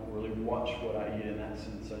I don't really watch what I eat in that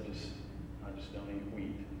sense. I just don't eat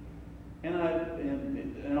wheat.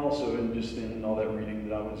 And also in all that reading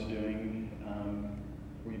that I was doing,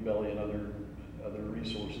 Wheat Belly and other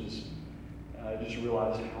resources, I just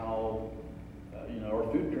realized how our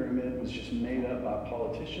food pyramid was just made up by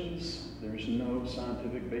politicians. There's no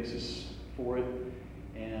scientific basis for it,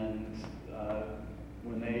 and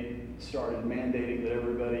when they started mandating that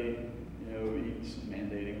everybody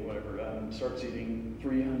starts eating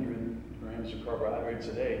 300 grams of carbohydrates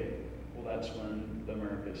a day, well, that's when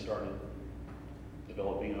America started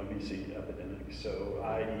developing an obesity epidemic. So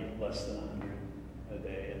I eat less than 100 a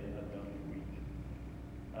day, and I don't eat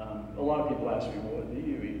wheat. A lot of people ask me, what do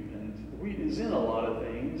you eat? And wheat is in a lot of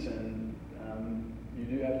things, and you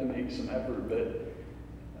do have to make some effort, but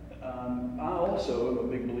I also am a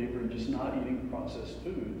big believer in just not eating processed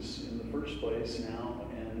foods in the first place now,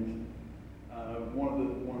 and one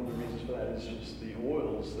of the reasons for that is just the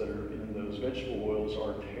oils that are in those vegetable oils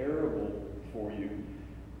are terrible for you.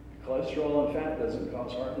 cholesterol and fat doesn't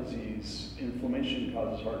cause heart disease. Inflammation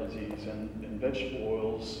causes heart disease, and vegetable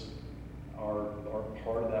oils are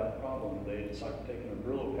part of that problem. It's like taking a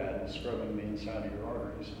Brillo pad and scrubbing the inside of your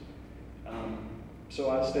arteries. So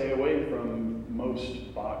I stay away from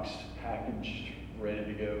most boxed, packaged, ready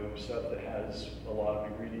to go stuff that has a lot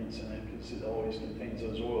of ingredients in it, because it always contains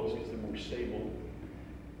those oils because they're more stable.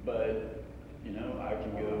 But you know, I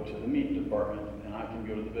can go to the meat department, and I can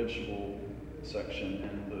go to the vegetable section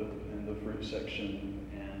and the fruit section,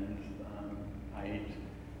 and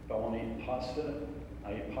if I want to eat pasta,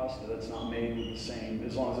 I eat pasta that's not made with the same,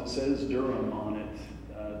 as long as it says durum on it,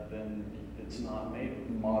 then it's not made with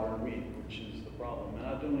modern wheat, which is the problem. And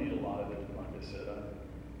I don't eat a lot of it, like I said.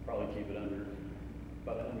 I probably keep it under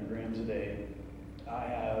about 100 grams a day. I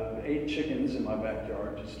have 8 chickens in my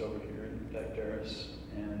backyard just over here in that terrace,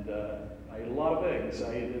 and I eat a lot of eggs.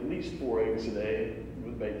 I eat at least 4 eggs a day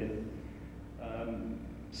with bacon.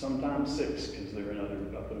 Sometimes 6, because I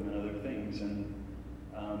put them in other things. And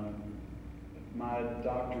my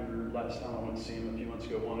doctor, last time I went to see him a few months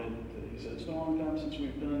ago, he said, it's been a long time since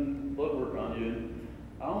we've done blood work on you. And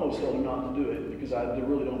I almost told him not to do it, because I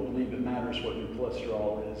really don't believe it matters what your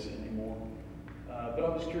cholesterol is anymore. But I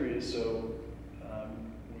was curious, so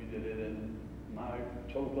we did it, and my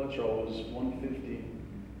total cholesterol was 150,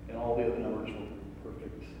 and all the other numbers were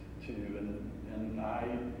perfect too. And I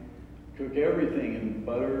cook everything in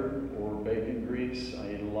butter or bacon grease.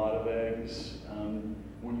 I eat a lot of eggs.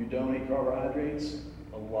 When you don't eat carbohydrates,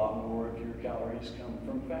 a lot more of your calories come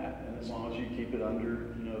from fat. And as long as you keep it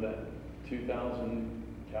under, you know, that 2,000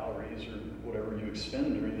 calories or whatever you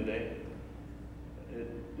expend during the day,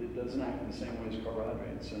 it doesn't act the same way as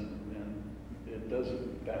carbohydrates, and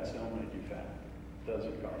fats don't make you fat. It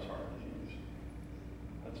doesn't cause heart disease.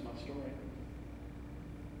 That's my story.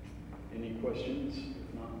 Any questions?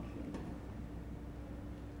 If not,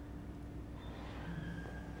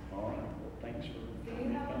 all right. Well, thanks for Do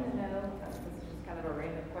you happen to know, this is just kind of a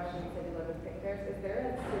random question, you said you live in Pickers, is there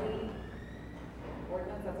a city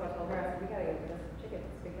ordinance? That's what I told her, I said, we gotta get rid of some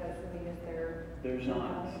chickens, because, I mean, is there? There's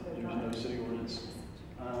not. There's no city ordinance.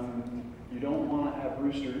 You don't want to have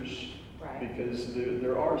roosters, right, because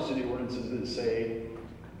there are city ordinances that say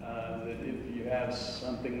that if you have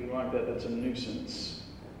something like that that's a nuisance,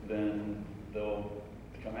 then they'll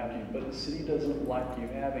come after you. But the city doesn't like you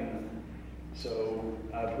having them. So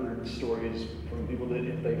I've heard stories from people that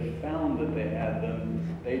if they found that they had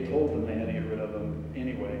them, they told them they had to get rid of them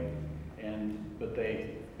anyway, but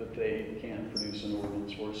they can't produce an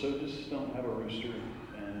ordinance for it. So just don't have a rooster,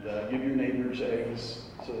 and give your neighbors eggs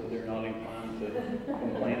so that they're not inclined to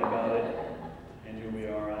complain about it, and you'll be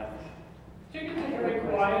all right. Chickens are very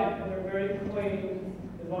quiet and they're very clean,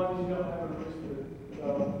 as long as you don't have a rooster. So,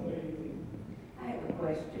 what do you think? I have a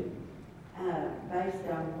question. Based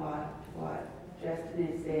on what Justin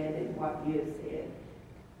has said and what you have said,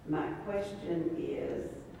 my question is,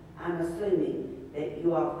 I'm assuming that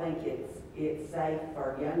you all think it's safe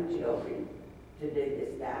for young children to do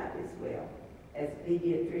this diet as well. As a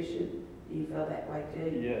pediatrician, do you feel that way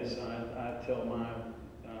too? Yes, I tell my,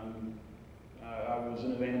 I was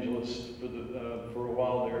an evangelist for a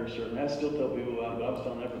while there, certainly. I still tell people about it, but I was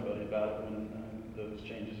telling everybody about it when those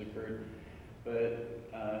changes occurred. But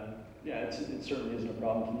yeah, it certainly isn't a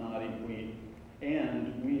problem to not eat wheat.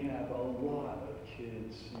 And we have a lot of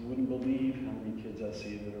kids. You wouldn't believe how many kids I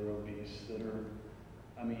see that are obese,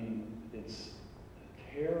 I mean, it's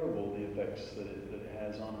terrible the effects that it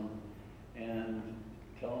has on them. And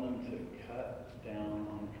telling them to cut down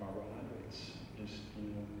on carbohydrates, just, you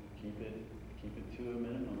know, keep it to a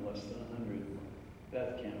minimum, less than 100.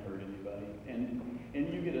 That can't hurt anybody.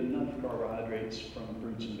 And you get enough carbohydrates from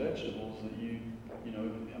fruits and vegetables that you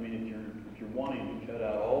know, I mean, if you're wanting to cut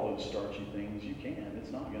out all those starchy things, you can.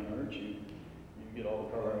 It's not going to hurt you. You get all the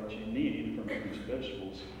carbohydrates you need from fruits and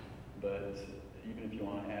vegetables. But even if you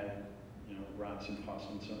want to add, you know, rice and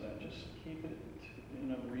pasta and some of that, just keep it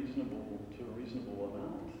to a reasonable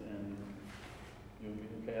amount, and you'll be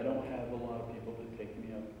okay. I don't have a lot of people that take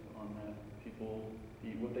me up on that. People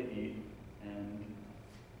eat what they eat, and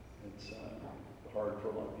it's hard for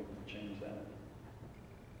a lot of people to change that.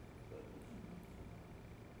 But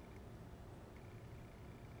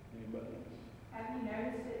anybody else? Have you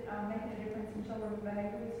noticed it making a difference in children with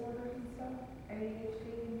behavior disorders and stuff? ADHD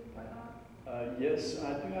and whatnot? Yes,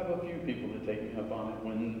 I do have a few people that take me up on it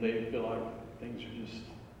when they feel like things are just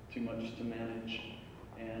too much to manage.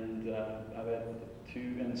 And I've had 2,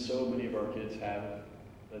 and so many of our kids have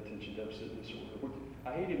attention deficit disorder.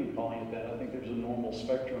 I hate even calling it that. I think there's a normal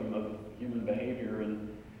spectrum of human behavior,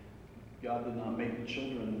 and God did not make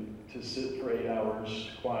children to sit for 8 hours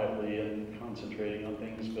quietly and concentrating on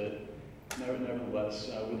things, but nevertheless,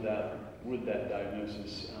 with that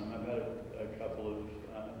diagnosis, I've had a couple of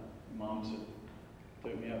moms that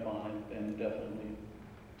took me up on it and definitely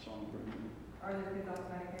saw improvement. Are their kids off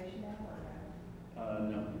medication now or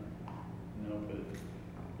no? No, but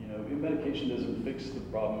medication doesn't fix the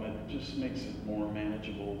problem. It just makes it more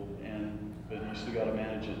manageable, but you still got to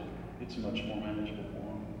manage it. It's much more manageable for them.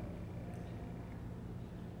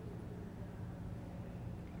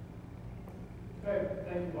 Great,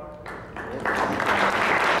 thank you, Mark.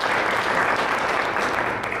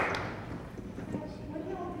 What do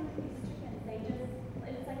y'all do with these chickens?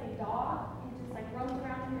 It's like a dog, and just like roams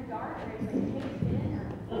around in your yard, or it's like caged in, or?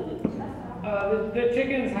 The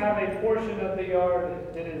chickens have a portion of the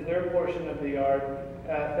yard that is their portion of the yard.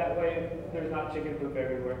 That way, there's not chicken poop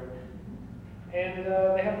everywhere. And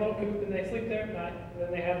they have a little coop, and they sleep there at night. And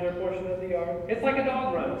then they have their portion of the yard. It's like a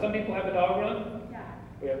dog run. Some people have a dog run. Yeah.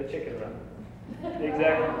 We have a chicken run.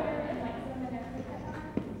 Exactly.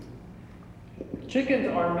 Chickens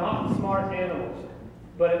are not smart animals,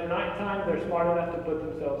 but at nighttime they're smart enough to put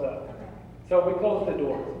themselves up. So we close the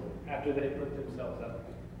door after they put themselves up.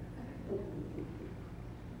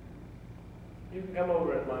 You can come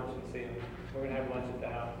over at lunch and see them. We're going to have lunch at the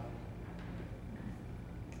house.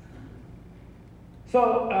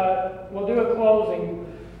 So we'll do a closing,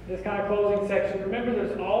 this kind of closing section. Remember,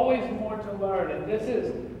 there's always more to learn. And this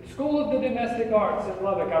is School of the Domestic Arts in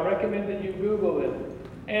Lubbock. I recommend that you Google it.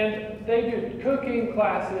 And they do cooking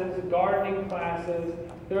classes, gardening classes.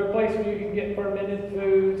 They're a place where you can get fermented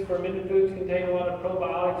foods. Fermented foods contain a lot of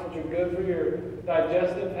probiotics, which are good for your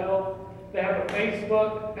digestive health. They have a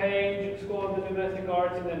Facebook page, School of the Domestic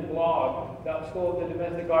Arts, and then blog,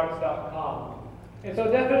 schoolofthedomesticarts.com. And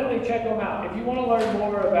so definitely check them out. If you want to learn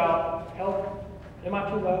more about health, am I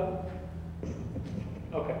too loud?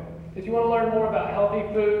 Okay. If you want to learn more about healthy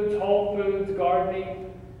foods, whole foods, gardening,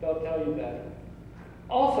 they'll tell you that.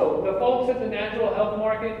 Also, the folks at the Natural Health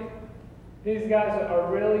Market, these guys are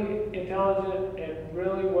really intelligent and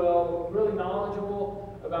really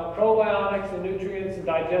knowledgeable about probiotics and nutrients and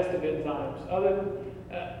digestive enzymes, other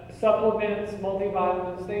supplements,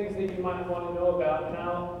 multivitamins, things that you might want to know about. And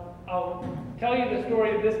I'll tell you the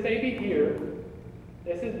story of this baby here.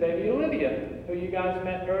 This is baby Olivia, who you guys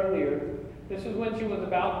met earlier. This is when she was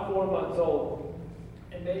about 4 months old.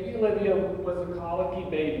 And baby Olivia was a colicky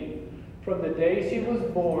baby. From the day she was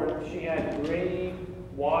born, she had green,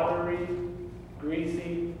 watery,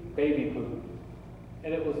 greasy baby poop.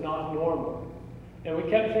 And it was not normal. And we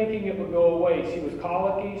kept thinking it would go away. She was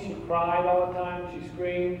colicky, she cried all the time, she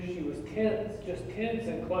screamed, she was tense, just tense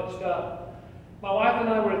and clutched up. My wife and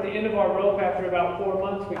I were at the end of our rope after about 4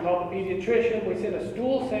 months. We called the pediatrician. We sent a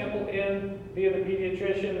stool sample in via the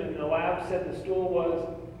pediatrician, and the lab said the stool was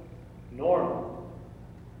normal.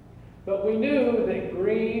 But we knew that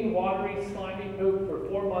green, watery, slimy poop for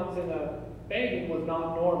 4 months in a baby was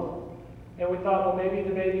not normal. And we thought, well, maybe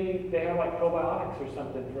the baby, they have like probiotics or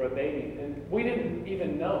something for a baby. And we didn't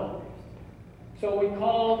even know. So we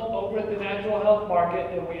called over at the Natural Health Market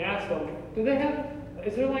and we asked them, we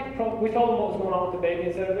told them what was going on with the baby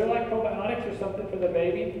and said, are there like probiotics or something for the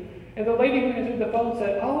baby? And the lady who answered the phone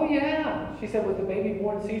said, oh yeah. She said, was the baby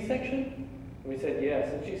born C-section? And we said,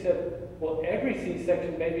 yes. And she said, well, every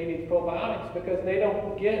C-section baby needs probiotics because they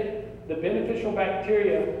don't get the beneficial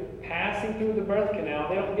bacteria passing through the birth canal.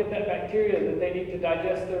 They don't get that bacteria that they need to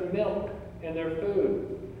digest their milk and their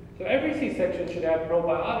food. So every C-section should have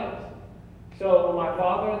probiotics. So my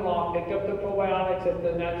father-in-law picked up the probiotics at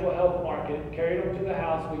the Natural Health Market, carried them to the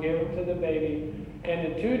house, we gave them to the baby, and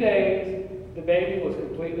in 2 days, the baby was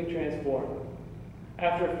completely transformed.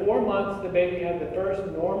 After 4 months, the baby had the first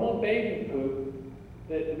normal baby poop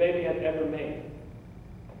that the baby had ever made.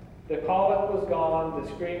 The colic was gone, the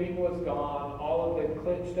screaming was gone, all of the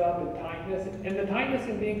clenched up and tightness, and the tightness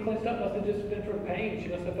in being clenched up must have just been from pain. She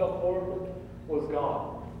must have felt horrible, was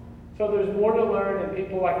gone. So there's more to learn in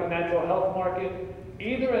people like the Natural Health Market,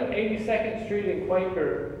 either at 82nd Street in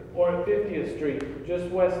Quaker or at 50th Street, just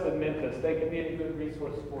west of Memphis. They can be a good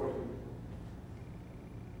resource for you.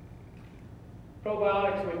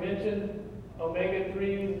 Probiotics we mentioned.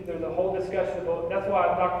 Omega-3s, there's a whole discussion about, that's why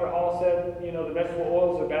Dr. Hall said, the vegetable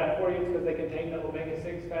oils are bad for you, it's because they contain the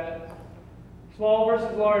omega-6 fats. Small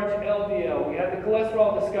versus large LDL. We had the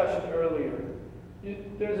cholesterol discussion earlier.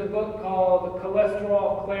 There's a book called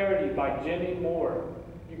Cholesterol Clarity by Jenny Moore.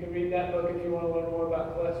 You can read that book if you want to learn more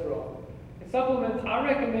about cholesterol. And supplements, I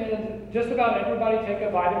recommend just about everybody take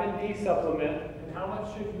a vitamin D supplement. And how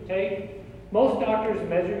much should you take? Most doctors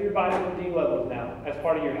measure your vitamin D levels now as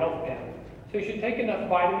part of your health panel. So you should take enough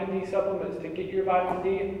vitamin D supplements to get your vitamin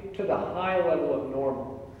D to the high level of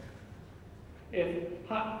normal.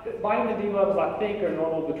 Vitamin D levels, I think, are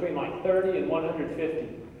normal between like 30 and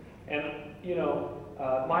 150. And,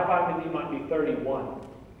 my vitamin D might be 31.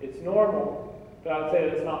 It's normal, but I would say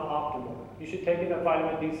that it's not optimal. You should take enough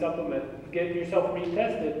vitamin D supplement, get yourself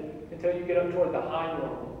retested until you get up toward the high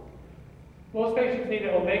normal. Most patients need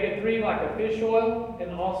an omega-3 like a fish oil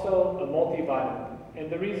and also a multivitamin. And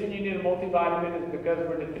the reason you need a multivitamin is because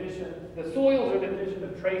we're deficient, the soils are deficient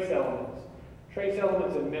of trace elements. Trace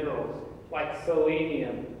elements and minerals like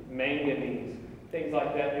selenium, manganese, things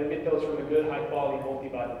like that. You'll get those from a good high quality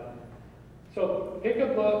multivitamin. So pick a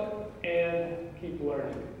book and keep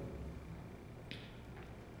learning.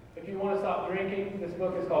 If you want to stop drinking, this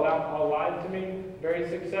book is called Alcohol Lied to Me, very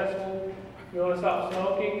successful. If you want to stop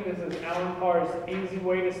smoking, this is Alan Carr's Easy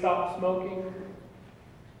Way to Stop Smoking.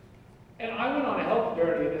 And I went on a health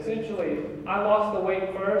journey, and essentially, I lost the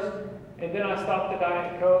weight first, and then I stopped the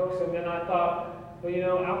Diet Cokes, and then I thought,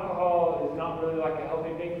 well, alcohol is not really like a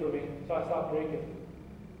healthy thing for me, so I stopped drinking.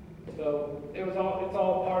 So it's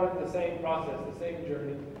all part of the same process, the same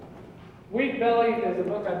journey. Wheat Belly is a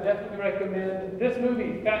book I definitely recommend. This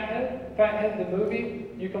movie, Fathead the movie,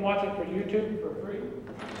 you can watch it for YouTube for free.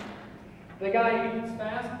 The guy eats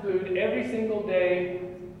fast food every single day.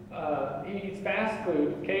 He eats fast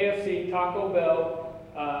food, KFC, Taco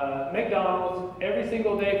Bell, McDonald's, every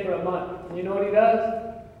single day for a month. And you know what he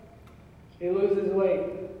does? He loses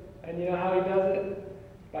weight. And you know how he does it?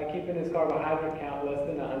 By keeping his carbohydrate count less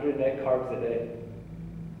than 100 net carbs a day.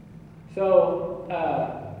 So,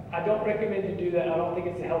 I don't recommend you do that. I don't think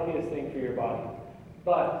it's the healthiest thing for your body.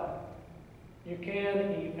 But you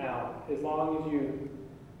can eat out as long as you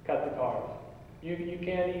cut the carbs. You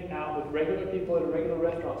can eat out with regular people at a regular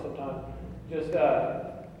restaurant sometimes. Just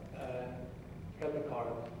cut the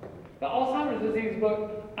carbs. The Alzheimer's disease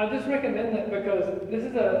book, I just recommend that because this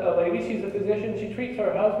is a lady, she's a physician. She treats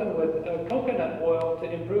her husband with coconut oil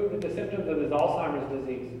to improve the symptoms of his Alzheimer's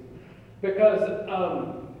disease. Because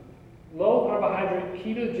low carbohydrate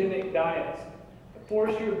ketogenic diets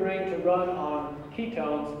force your brain to run on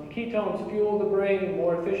ketones. Ketones fuel the brain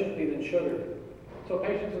more efficiently than sugar. So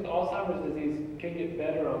patients with Alzheimer's disease can get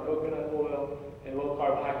better on coconut oil and low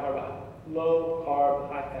carb,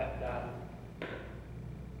 high fat diet.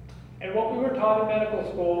 And what we were taught in medical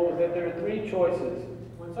school was that there are three choices.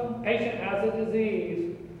 When some patient has a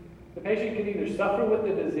disease, the patient can either suffer with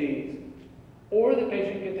the disease or the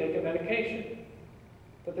patient can take a medication.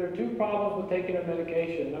 But there are two problems with taking a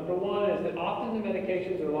medication. Number one is that often the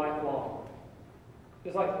medications are lifelong.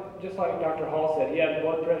 Just like Dr. Hall said, he had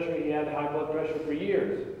blood pressure, he had high blood pressure for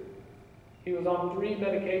years. He was on 3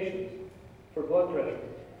 medications for blood pressure.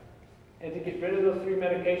 And to get rid of those 3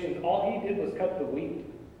 medications, all he did was cut the wheat.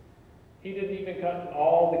 He didn't even cut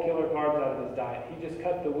all the killer carbs out of his diet. He just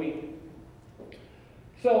cut the wheat.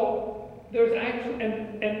 So there's actually,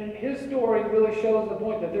 and his story really shows the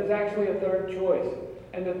point that there's actually a third choice.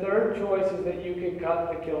 And the third choice is that you can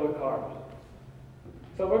cut the killer carbs.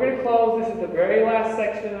 So we're going to close. This is the very last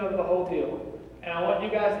section of the whole deal. And I want you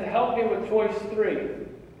guys to help me with choice 3.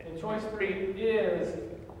 And choice 3 is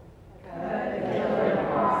cut the killer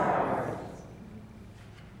carbs.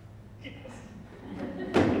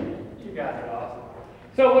 You guys are awesome.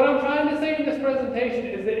 So what I'm trying to say in this presentation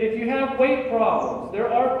is that if you have weight problems,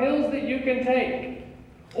 there are pills that you can take.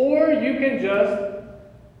 Or you can just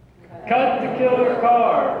cut the killer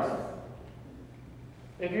carbs.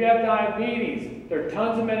 If you have diabetes, there are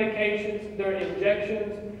tons of medications, there are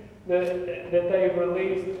injections that they've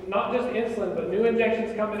released, not just insulin, but new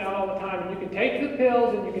injections coming out all the time. And you can take the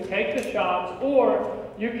pills and you can take the shots, or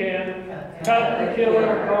you can cut the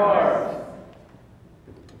killer carbs.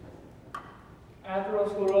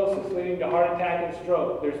 Atherosclerosis leading to heart attack and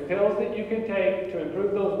stroke. There's pills that you can take to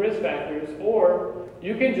improve those risk factors, or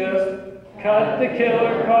you can just cut the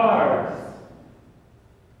killer carbs.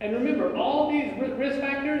 And remember, all these risk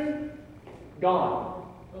factors, gone.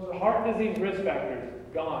 Those are heart disease risk factors,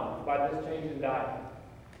 gone by this change in diet.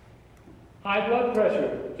 High blood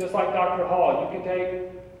pressure, just like Dr. Hall, you can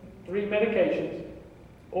take 3 medications,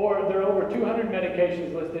 or there are over 200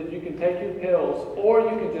 medications listed. You can take your pills, or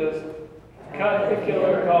you can just cut the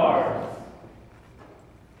killer carbs.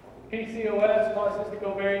 PCOS, polycystic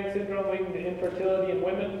ovarian syndrome, leading to infertility in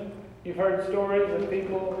women. You've heard stories of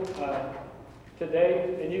people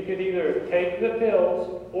today, and you can either take the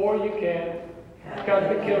pills or you can cut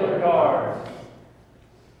the killer carbs.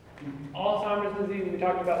 Alzheimer's disease, we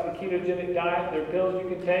talked about the ketogenic diet. There are pills you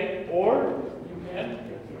can take, or you can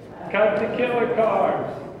cut the killer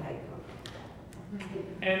carbs.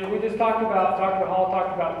 And we just talked about, Dr. Hall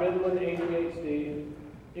talked about Ritalin, ADHD.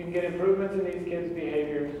 You can get improvements in these kids'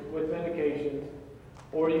 behaviors with medications,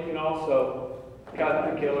 or you can also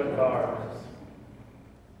cut the killer carbs.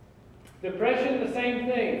 Depression, the same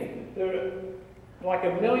thing. There are like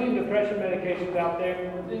 1 million depression medications out there.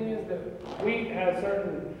 And the thing is that wheat has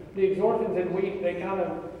certain, the exorphins in wheat, they kind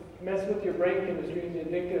of mess with your brain chemistry, and the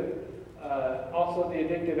addictive, also the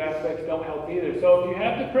addictive aspects don't help either. So if you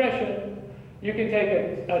have depression, you can take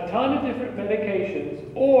a ton of different medications,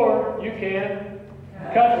 or you can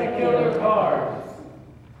cut the killer carbs.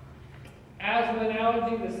 Asthma and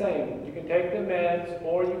allergy, the same. You can take the meds,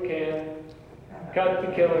 or you can cut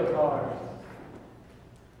the killer carbs.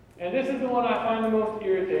 And this is the one I find the most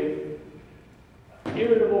irritating.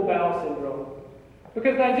 Irritable bowel syndrome.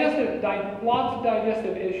 Because lots of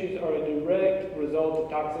digestive issues are a direct result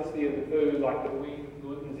of toxicity of the food, like the wheat,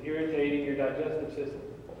 gluten is irritating your digestive system.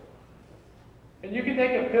 And you can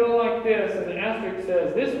take a pill like this, and the asterisk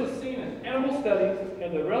says, this was seen in animal studies,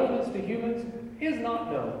 and the relevance to humans is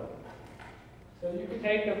not known. So you can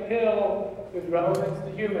take a pill with relevance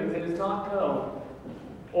to humans, it is not known.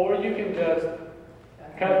 Or you can just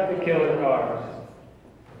cut the killer carbs.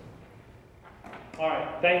 All right,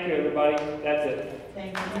 thank you everybody, that's it.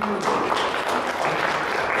 Thank you.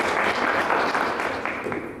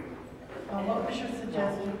 What was your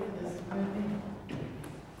suggestion for this smoothie?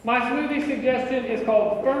 My smoothie suggestion is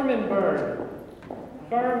called Firm and Burn.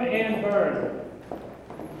 Firm and Burn.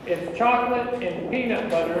 It's chocolate and peanut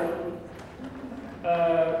butter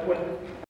with